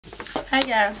Hey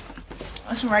guys,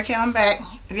 it's Raquel. I'm back.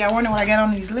 If y'all wondering what I got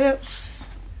on these lips,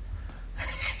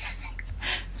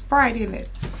 it's bright, isn't it?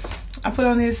 I put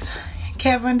on this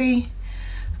Kat Von D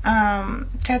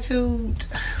tattooed.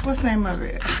 What's the name of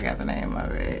it? I forgot the name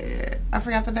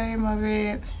of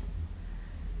it.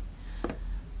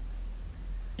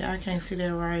 Y'all can't see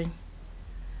that right.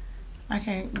 I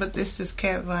can't, but this is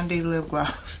Kat Von D lip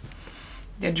gloss.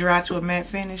 That dry to a matte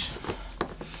finish.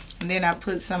 And then I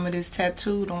put some of this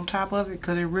tattooed on top of it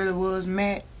because it really was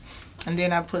matte. And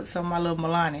then I put some of my little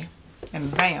Milani.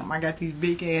 And bam, I got these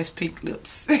big ass pink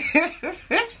lips.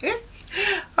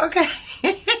 Okay.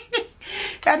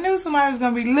 I knew somebody was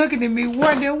going to be looking at me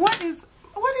wondering, what is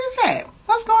that?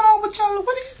 What's going on with your,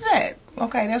 what is that?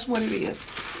 Okay, that's what it is.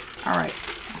 Alright.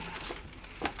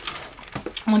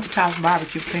 I went to Tops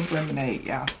Barbecue Pink Lemonade,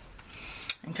 y'all.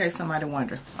 In case somebody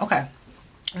wonder. Okay.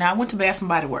 Now I went to Bath and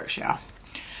Body Works, y'all.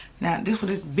 Now, this what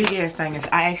this big ass thing is.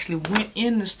 I actually went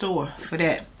in the store for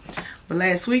that. But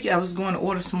last week, I was going to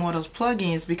order some more of those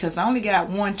plug-ins because I only got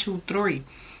 1, 2, 3.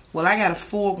 Well, I got a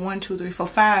 4, 1, 2, 3, 4,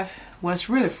 5. Well,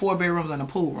 it's really 4 bedrooms and a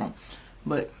pool room.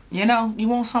 But, you know, you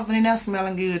want something in there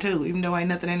smelling good, too. Even though ain't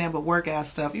nothing in there but workout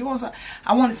stuff. You want some,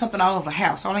 I wanted something all over the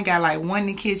house. I only got like 1 in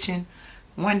the kitchen,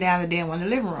 1 down there, and 1 in the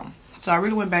living room. So I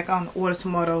really went back on to order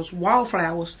some more of those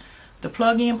wallflowers, the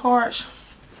plug-in parts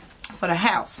for the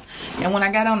house. And when I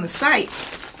got on the site,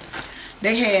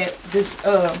 they had this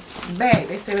bag.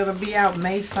 They said it'll be out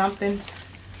May something,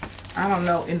 I don't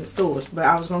know, in the stores. But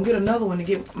I was gonna get another one to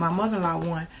get my mother-in-law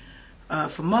one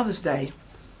for Mother's Day.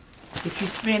 If you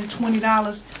spend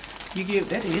 $20, you get,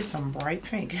 that is some bright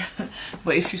pink.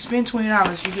 But if you spend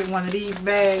 $20, you get one of these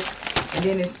bags, and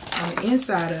then it's on the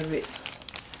inside of it,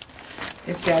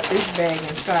 it's got this bag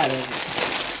inside of it.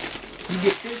 You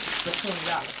get this for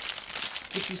 $20.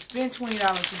 If you spend $20, you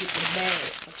get the bag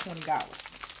for $20.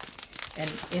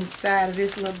 And inside of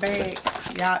this little bag,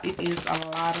 y'all, it is a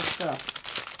lot of stuff.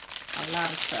 A lot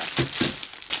of stuff.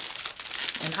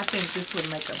 And I think this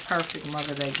would make a perfect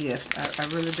Mother's Day gift. I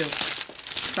really do.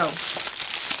 So,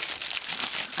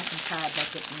 I can tie it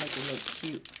back up and make it look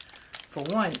cute. For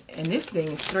one, and this thing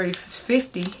is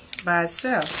 $30.50 by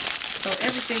itself. So,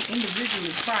 everything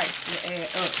individually priced will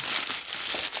add up.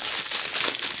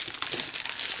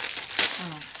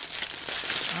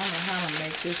 I don't know how I'm gonna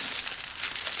make this.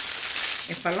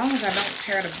 If as long as I don't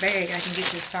tear the bag, I can get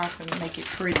this off and make it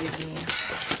pretty again.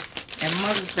 And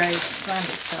Mother's Day is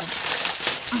Sunday, so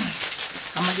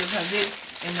I'm gonna give her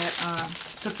this and that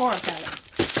Sephora palette.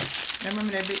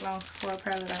 Remember that big long Sephora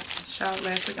palette I showed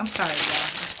last week? I'm sorry, y'all.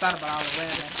 I just thought about all the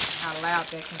weather and how loud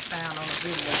that can sound on the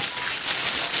video.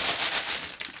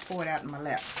 Pour it out in my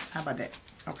lap. How about that?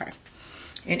 Okay.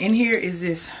 And in here is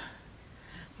this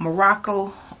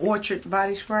Morocco Orchard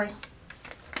body spray.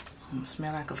 It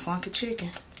smell like a funky chicken.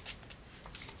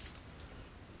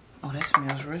 Oh, that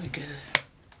smells really good.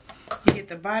 You get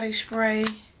the body spray,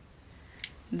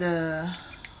 the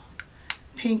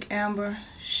pink amber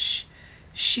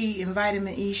sheet and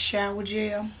vitamin E shower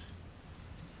gel.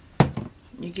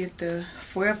 You get the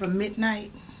Forever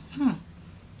Midnight.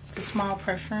 It's a small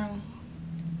perfume.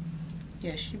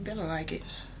 Yes, you better like it.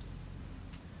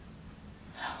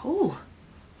 Ooh.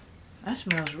 That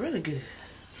smells really good.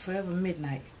 Forever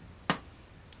Midnight.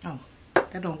 Oh,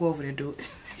 that don't go over there, do it.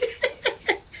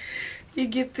 You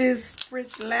get this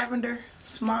French lavender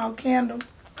small candle.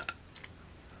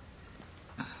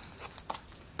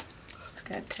 It's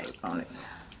got tape on it.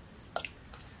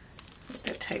 Get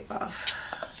that tape off.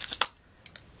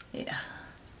 Yeah.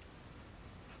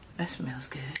 That smells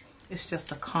good. It's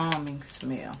just a calming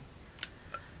smell.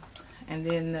 And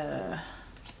then the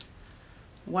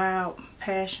Wild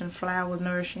Passion Flower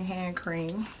Nourishing Hand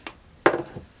Cream.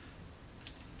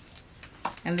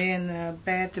 And then the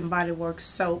Bath and Body Works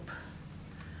soap.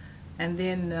 And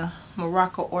then the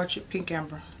Morocco Orchard Pink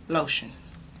Amber lotion.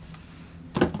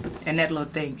 And that little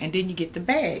thing. And then you get the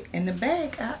bag. And the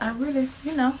bag, I really,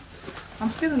 you know, I'm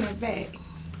feeling that bag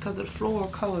because of the floral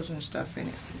colors and stuff in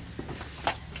it.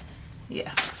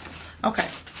 Yeah. Okay.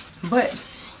 But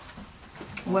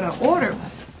what I ordered,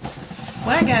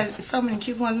 well, I got so many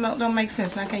coupons, don't make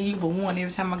sense. And I can't use but one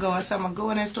every time I go. I said I'm going to go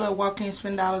in that store, walk in,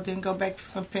 spend $1, then go back to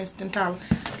some pence and $10,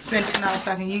 spend $10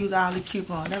 so I can use all the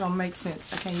coupons. That don't make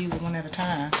sense. I can't use it one at a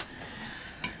time.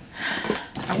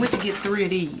 I went to get 3 of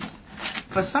these.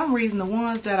 For some reason, the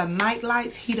ones that are night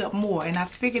lights heat up more. And I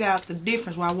figured out the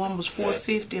difference why one was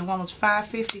 $4.50 and one was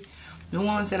 $5.50. The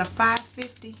ones that are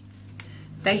 $5.50,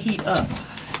 they heat up.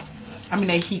 I mean,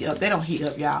 they heat up. They don't heat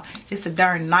up, y'all. It's a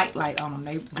darn night light on them.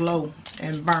 They glow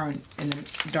and burn in the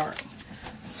dark.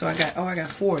 So I got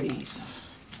 4 of these.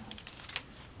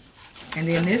 And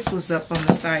then this was up on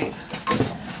the site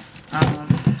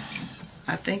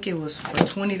I think it was for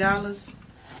 $20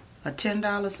 or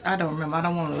 $10. I don't remember. I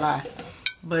don't want to lie.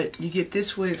 But you get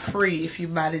this with it free if you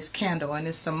buy this candle. And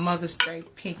it's a Mother's Day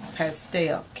pink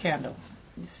pastel candle.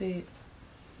 You see it?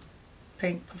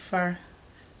 Pink prefer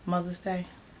Mother's Day.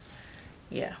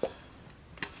 Yeah.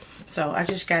 So I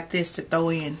just got this to throw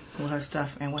in with her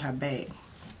stuff and with her bag.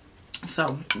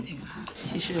 So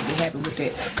she should be happy with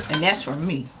that. And that's for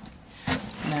me.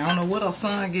 Now I don't know what her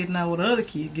son getting or what the other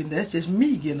kid getting. That's just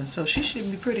me getting it. So she should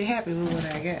be pretty happy with what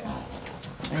I got.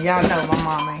 And y'all know my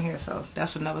mom ain't here, so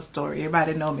that's another story.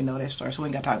 Everybody know me know that story, so we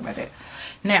ain't got to talk about that.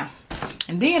 Now,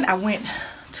 and then I went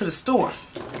to the store.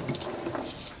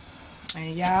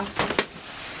 And y'all,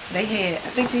 they had,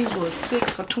 I think these were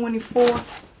 6 for $24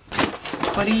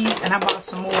 for these. And I bought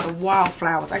some more of the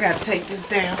wildflowers. I got to take this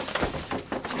down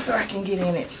so I can get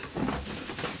in it.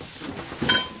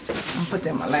 I'm put that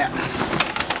in my lap.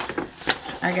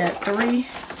 I got 3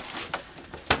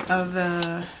 of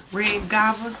the red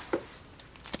guava.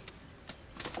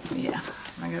 Yeah,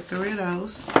 I got 3 of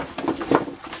those.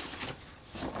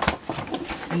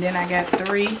 And then I got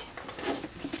 3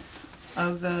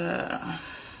 of the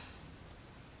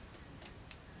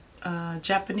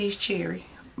Japanese cherry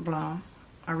blossom.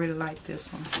 I really like this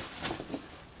one.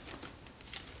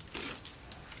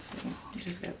 See,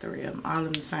 just got 3 of them, all of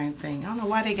them the same thing. I don't know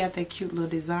why they got that cute little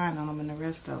design on them and the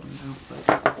rest of them don't, but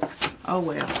oh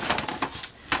well.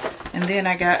 And then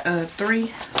I got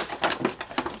 3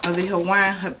 of the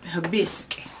Hawaiian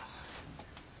hibiscus.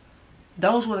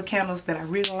 Those were the candles that I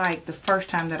really liked the first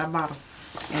time that I bought them.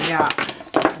 And y'all,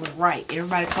 I was right.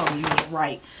 Everybody told me you was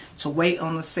right to wait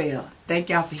on the sale. Thank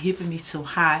y'all for hipping me too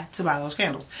high to buy those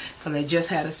candles. Because they just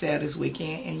had a sale this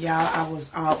weekend. And y'all, I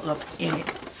was all up in it.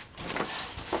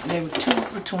 They were 2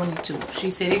 for $22.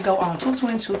 She said it go on 2 for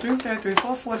 $22, 3 for $33,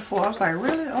 4 for $44. I was like,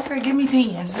 really? Okay, give me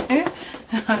 10.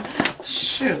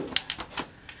 Shoot.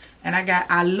 And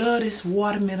I love this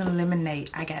watermelon lemonade.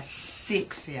 I got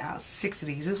 6, y'all. 6 of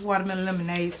these. This watermelon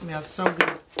lemonade smells so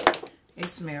good. It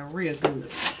smells real good.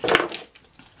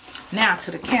 Now to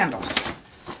the candles.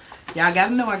 Y'all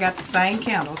gotta know I got the same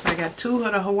candles. I got 2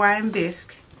 of the Hawaiian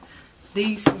bisque.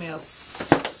 These smell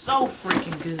so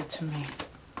freaking good to me.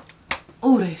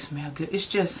 Oh, they smell good. It's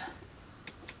just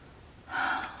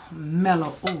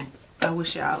mellow. Oh, I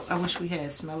wish we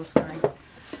had smell screen.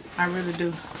 I really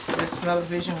do. The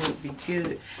smell-o-vision would be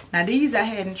good. Now these I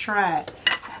hadn't tried.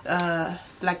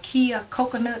 Like Kia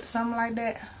coconut, something like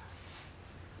that.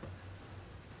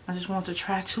 I just want to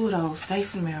try 2 of those. They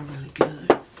smell really good.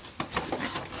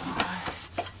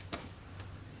 Alright.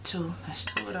 2. That's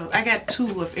 2 of those. I got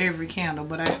 2 of every candle,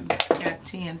 but I got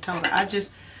 10 total. I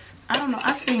don't know.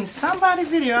 I seen somebody's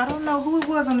video. I don't know who it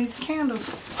was on these candles.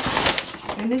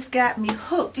 And this got me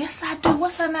hooked. Yes, I do.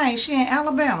 What's her name? She in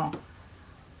Alabama.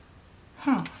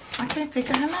 I can't think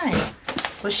of her name.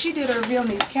 But she did a review on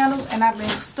these candles, and I've been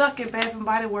stuck at Bath &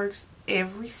 Body Works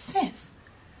ever since.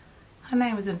 Her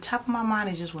name is in the top of my mind.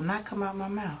 It just will not come out of my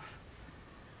mouth.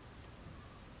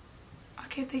 I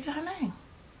can't think of her name.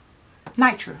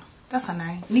 Nitra. That's her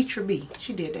name. Nitra B.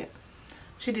 She did that.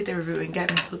 She did that review and got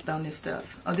me hooked on this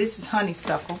stuff. Oh, this is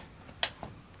honeysuckle.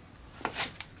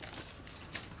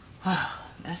 Oh,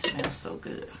 that smells so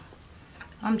good.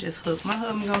 I'm just hooked. My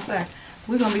husband gonna say,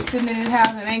 we're gonna be sitting in his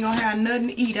house and ain't gonna have nothing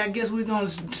to eat. I guess we're gonna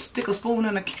stick a spoon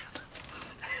in the candle.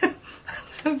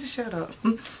 Just shut up.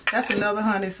 That's another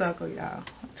honeysuckle, y'all.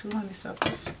 2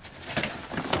 honeysuckles.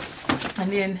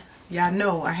 And then y'all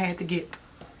know I had to get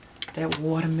that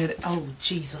watermelon. Oh,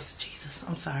 Jesus.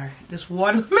 I'm sorry. This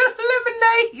watermelon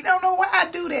lemonade. You don't know why I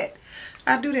do that.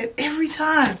 I do that every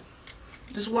time.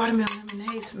 This watermelon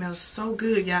lemonade smells so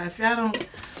good, y'all. If y'all don't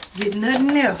get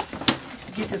nothing else,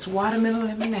 get this watermelon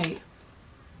lemonade.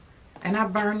 And I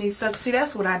burn these suckers. See,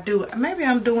 that's what I do. Maybe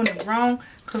I'm doing it wrong.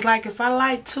 Because, like, if I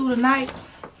light 2 tonight,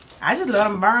 I just let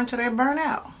them burn till they burn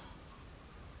out.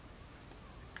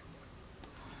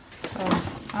 So,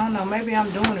 I don't know. Maybe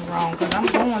I'm doing it wrong. Because I'm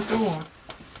going through them.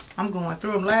 I'm going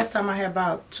through them. Last time I had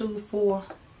about 2, 4,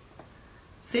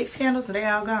 6 candles. And they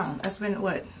all gone. That's been,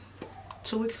 what,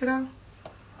 2 weeks ago?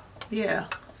 Yeah.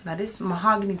 Now, this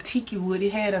mahogany tiki wood.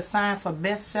 It had a sign for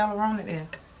bestseller on it. And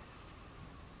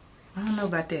I don't know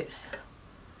about that.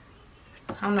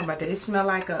 It smelled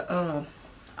like a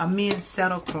men's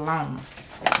settle cologne.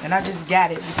 And I just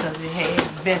got it because it had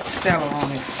bestseller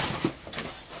on it.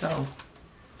 So,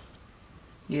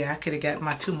 yeah, I could have got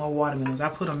my 2 more watermelons. I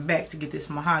put them back to get this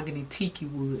mahogany tiki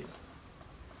wood.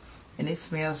 And it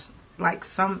smells like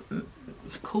some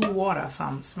cool water or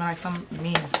something. It smells like some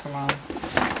men's cologne.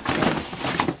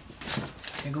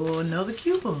 There go another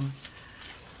cute one.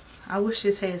 I wish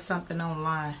this had something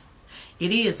online.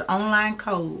 It is online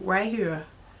code right here.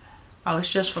 Oh,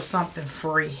 it's just for something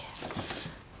free.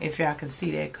 If y'all can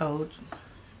see that code. I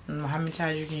don't know how many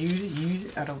times you can use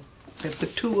it. I don't. They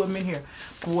put 2 of them in here.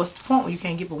 But what's the point when you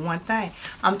can't get but one thing?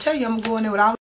 I'm telling you, I'm going there with all